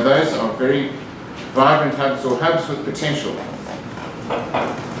 Those are very vibrant hubs, or hubs with potential.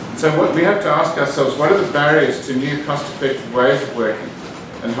 So what we have to ask ourselves, what are the barriers to new cost-effective ways of working,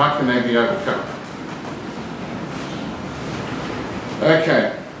 and how can they be overcome?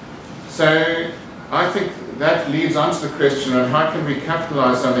 Okay, so I think that leads on to the question of how can we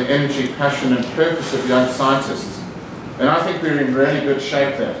capitalize on the energy, passion and purpose of young scientists. And I think we're in really good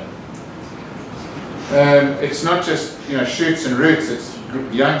shape there. It's not just shoots and roots, it's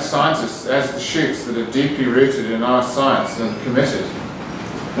young scientists as the shoots that are deeply rooted in our science and committed.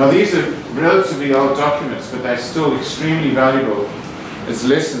 Now these are relatively old documents, but they're still extremely valuable as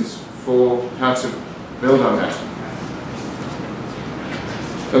lessons for how to build on that.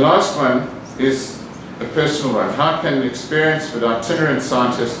 The last one is a personal one. How can experienced but itinerant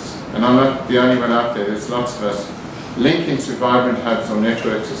scientists, and I'm not the only one out there, there's lots of us, link into vibrant hubs or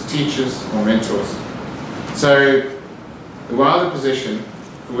networks as teachers or mentors? So the Wilder position,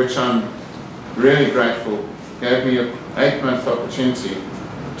 for which I'm really grateful, gave me an 8-month opportunity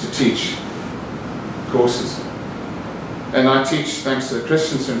to teach courses. And I teach thanks to the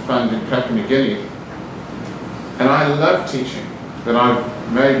Christensen Fund in Papua New Guinea. And I love teaching, but I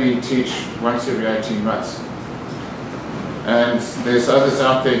maybe teach once every 18 months. And there's others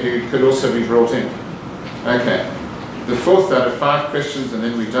out there who could also be brought in. Okay. The fourth out of 5 questions, and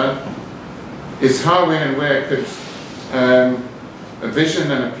then we're done, is how, when and where could a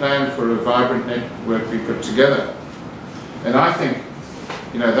vision and a plan for a vibrant network be put together? And I think,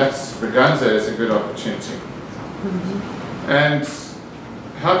 that's Braganza is a good opportunity. And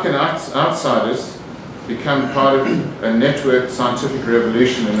how can outsiders become part of a networked scientific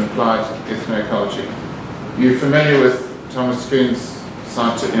revolution in applied ethnoecology? You're familiar with Thomas Kuhn's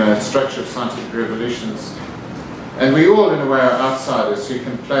structure of scientific revolutions. And we all, in a way, are outsiders who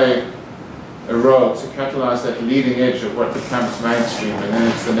can play a role to catalyze that leading edge of what becomes mainstream, and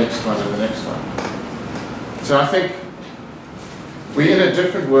then it's the next one and the next one. So I think we're in a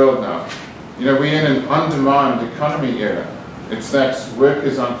different world now. We're in an on-demand economy era. It's that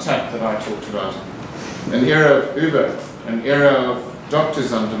workers on tap that I talked about. An era of Uber, an era of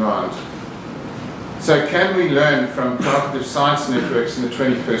doctors on demand. So can we learn from cooperative science networks in the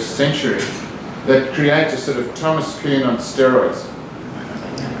 21st century that create a sort of Thomas Kuhn on steroids?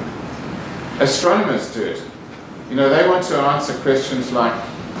 Astronomers do it. They want to answer questions like,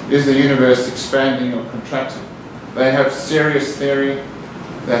 is the universe expanding or contracting? They have serious theory,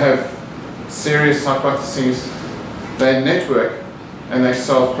 they have serious hypotheses, they network and they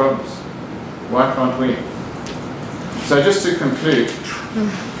solve problems. Why can't we? So just to conclude,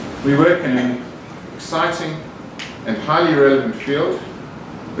 we work in an exciting and highly relevant field,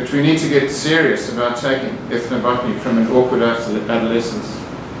 but we need to get serious about taking ethnobotany from an awkward adolescence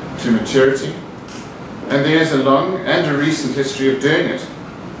to maturity. And there's a long and a recent history of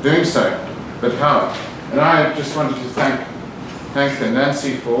doing so. But how? And I just wanted to thank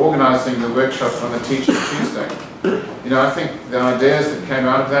Nancy for organising the workshop on the Teaching Tuesday. You know, I think the ideas that came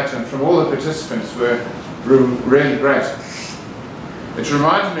out of that and from all the participants were really great. It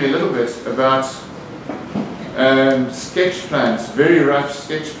reminded me a little bit about sketch plans, very rough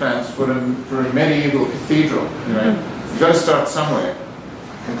sketch plans for a medieval cathedral. You know, you've got to start somewhere,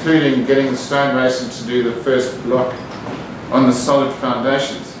 including getting the stonemason to do the first block on the solid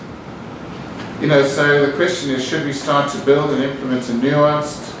foundations. You know, so the question is, should we start to build and implement a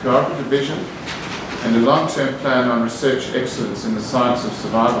nuanced, cooperative vision and a long-term plan on research excellence in the science of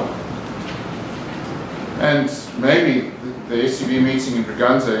survival? And maybe the SUB meeting in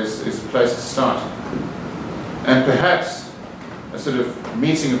Braganza is a place to start. And perhaps a sort of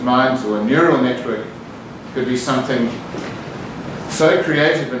meeting of minds or a neural network could be something so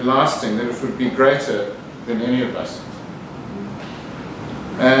creative and lasting that it would be greater than any of us.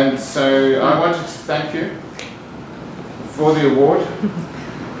 And so I wanted to thank you for the award.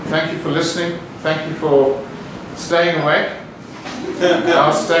 Thank you for listening. Thank you for staying awake.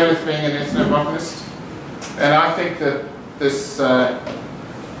 I'll stay with being an ethnobotanist. And I think that this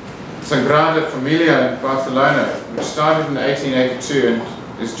Sagrada Familia in Barcelona, which started in 1882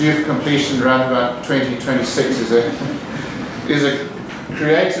 and is due for completion around about 2026, is a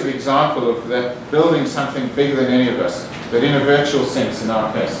creative example of that, building something bigger than any of us, but in a virtual sense in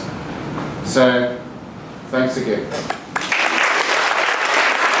our case. So, thanks again.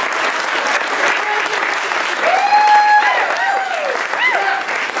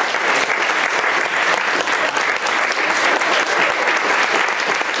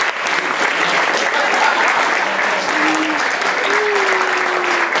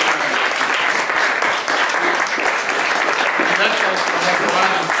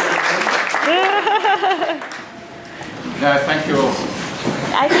 No, thank you all.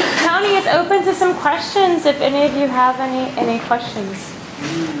 I think Tony is open to some questions if any of you have any questions.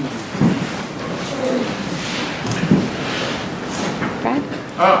 Okay.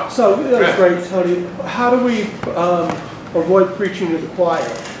 Oh, so that's great, Tony. How do we avoid preaching to the choir?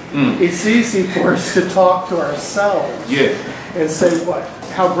 It's easy for us to talk to ourselves and say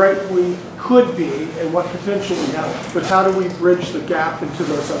how great we could be and what potential we have, but how do we bridge the gap into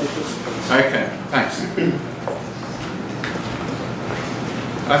those other disciplines? Okay, thanks.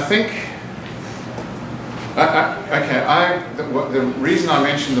 I think, the reason I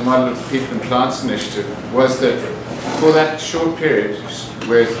mentioned the Model of the People and Plants initiative was that for that short period,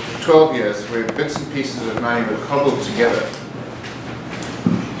 where 12 years, where bits and pieces of money were cobbled together,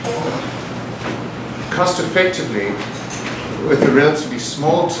 cost effectively, with a relatively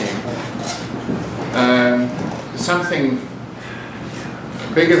small team, something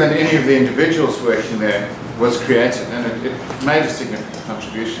bigger than any of the individuals working there was created, and it made a significant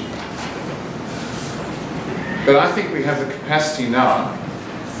contribution. But I think we have the capacity now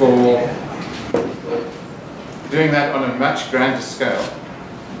for doing that on a much grander scale,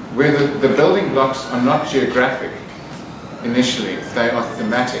 where the building blocks are not geographic initially, they are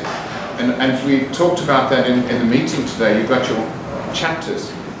thematic. And we talked about that in the meeting today. You've got your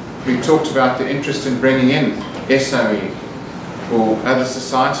chapters. We talked about the interest in bringing in SOE or other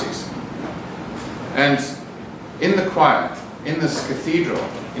societies. And in the choir, in this cathedral,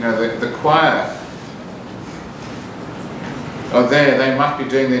 you know, the choir are there. They might be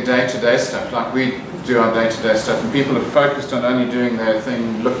doing their day-to-day stuff like we do our day-to-day stuff, and people are focused on only doing their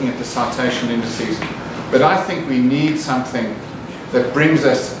thing, looking at the citation indices. But I think we need something that brings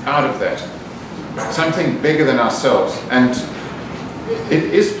us out of that, something bigger than ourselves, and it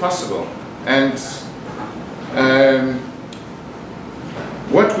is possible. And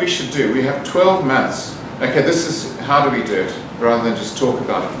what we should do, we have 12 months. Okay, this is how do we do it, rather than just talk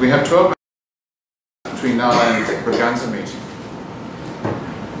about it. We have 12 months between now and the Braganza meeting.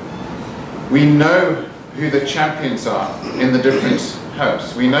 We know who the champions are in the different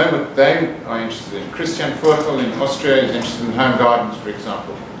homes. We know what they are interested in. Christian Furkel in Austria is interested in home gardens, for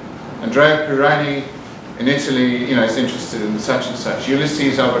example. Andrea Pironi in Italy, you know, is interested in such and such.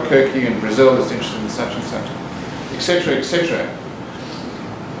 Ulysses Albuquerque in Brazil is interested in such and such, etc., etc.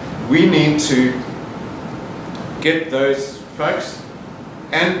 We need to get those folks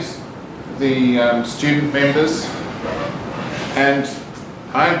and the student members, and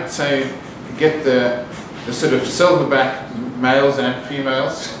I'd say get the sort of silverback males and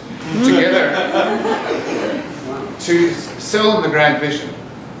females together to sell them the grand vision.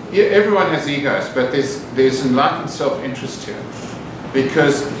 Yeah, everyone has egos, but there's enlightened self-interest here,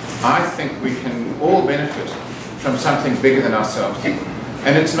 because I think we can all benefit from something bigger than ourselves.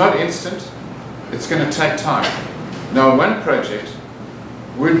 And it's not instant, it's going to take time. Now, one project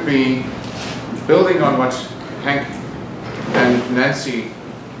would be building on what Hank and Nancy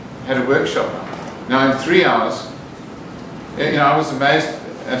had a workshop on. Now, in 3 hours, you know, I was amazed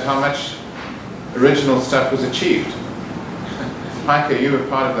at how much original stuff was achieved. Heike, you were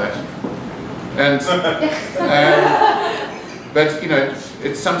part of that. And, but, you know,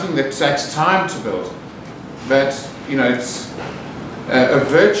 it's something that takes time to build. But, you know, it's a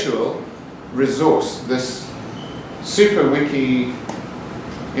virtual resource. This super wiki,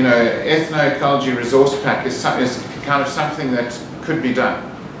 you know, ethnoecology resource pack is kind of something that could be done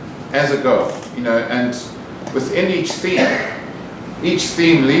as a goal, you know, and within each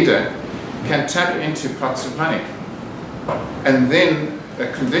theme leader can tap into pots of money. And then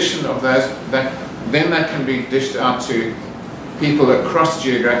a condition of those, then they can be dished out to people across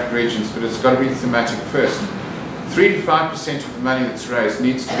geographic regions, but it's got to be thematic first. 3 to 5% of the money that's raised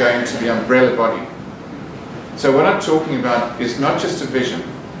needs to go into the umbrella body. So what I'm talking about is not just a vision,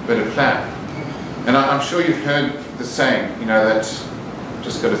 but a plan. And I'm sure you've heard the saying, you know, that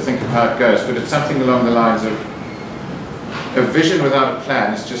just got to think of how it goes, but it's something along the lines of a vision without a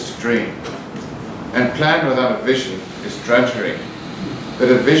plan is just a dream. And plan without a vision is drudgery. But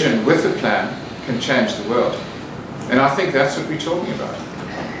a vision with a plan can change the world. And I think that's what we're talking about.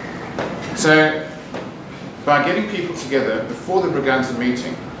 So, by getting people together before the Braganza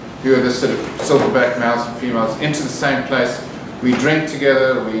meeting, who are the sort of silverback males and females, into the same place, we drink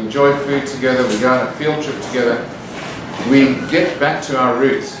together, we enjoy food together, we go on a field trip together, we get back to our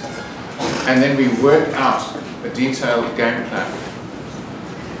roots, and then we work out a detailed game plan.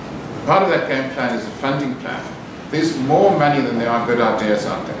 Part of that game plan is a funding plan. There's more money than there are good ideas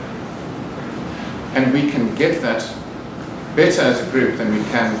out there. And we can get that better as a group than we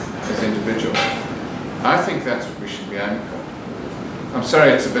can as individuals. I think that's what we should be aiming for. I'm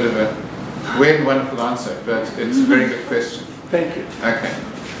sorry it's a bit of a weird and wonderful answer, but it's a very good question. Thank you. Okay.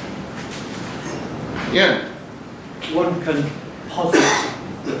 Yeah. One can posit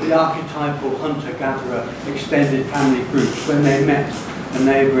that the archetypal hunter-gatherer extended family groups, when they met a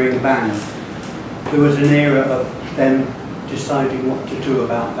neighbouring band, there was an era of them deciding what to do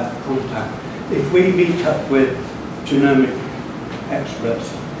about that contact. If we meet up with genomic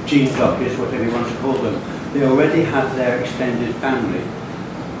experts, gene jockeys, whatever you want to call them, they already have their extended family.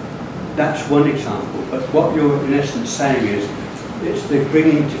 That's one example, but what you're in essence saying is it's the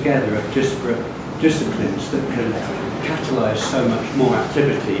bringing together of disparate disciplines that can catalyse so much more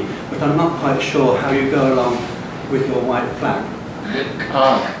activity, but I'm not quite sure how you go along with your white flag.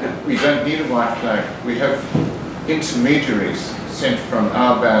 We don't need a white flag. We have intermediaries sent from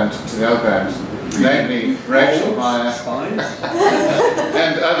our band to the other band, namely Rachel Meyer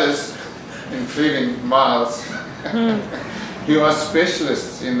and others, including Miles, who are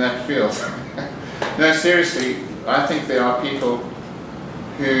specialists in that field. No, seriously, I think there are people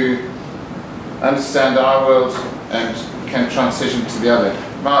who understand our world and can transition to the other.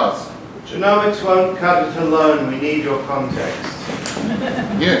 Miles? Genomics won't cut it alone, we need your context.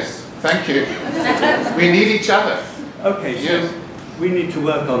 Yes, thank you. We need each other. Okay, so yes. We need to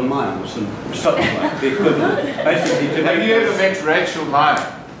work on Miles and such like, the equivalent. Basically, to have you ever met Rachel Meyer?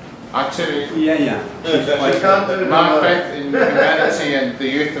 I tell you. Yeah. My faith in humanity and the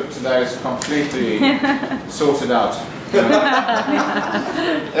youth of today is completely sorted out.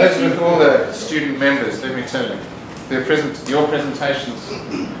 As with all the student members, let me tell you, your presentations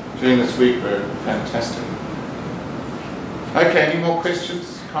during this week were fantastic. Okay, any more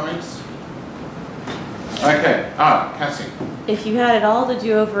questions, comments? Okay, Cassie. If you had it all to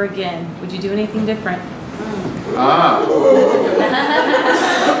do over again, would you do anything different?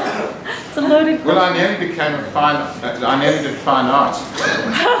 It's a loaded question. Well, I nearly did fine art.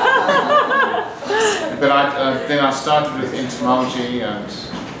 But then I started with entomology, and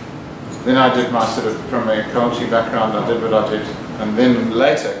then I did my sort of, from an ecology background, I did what I did. And then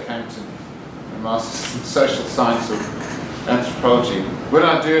later came to a master's in social science or anthropology. Would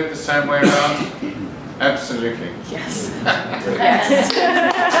I do it the same way around? Absolutely. Yes. Yes.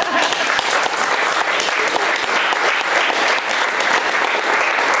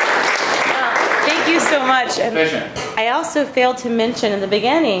 Thank you so much. And Pleasure. I also failed to mention in the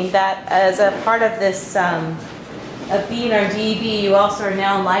beginning that as a part of this, of being our DEB, you also are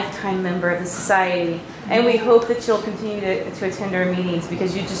now a lifetime member of the Society. And we hope that you'll continue to attend our meetings,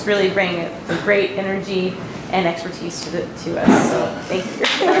 because you just really bring a great energy and expertise to us. So thank you.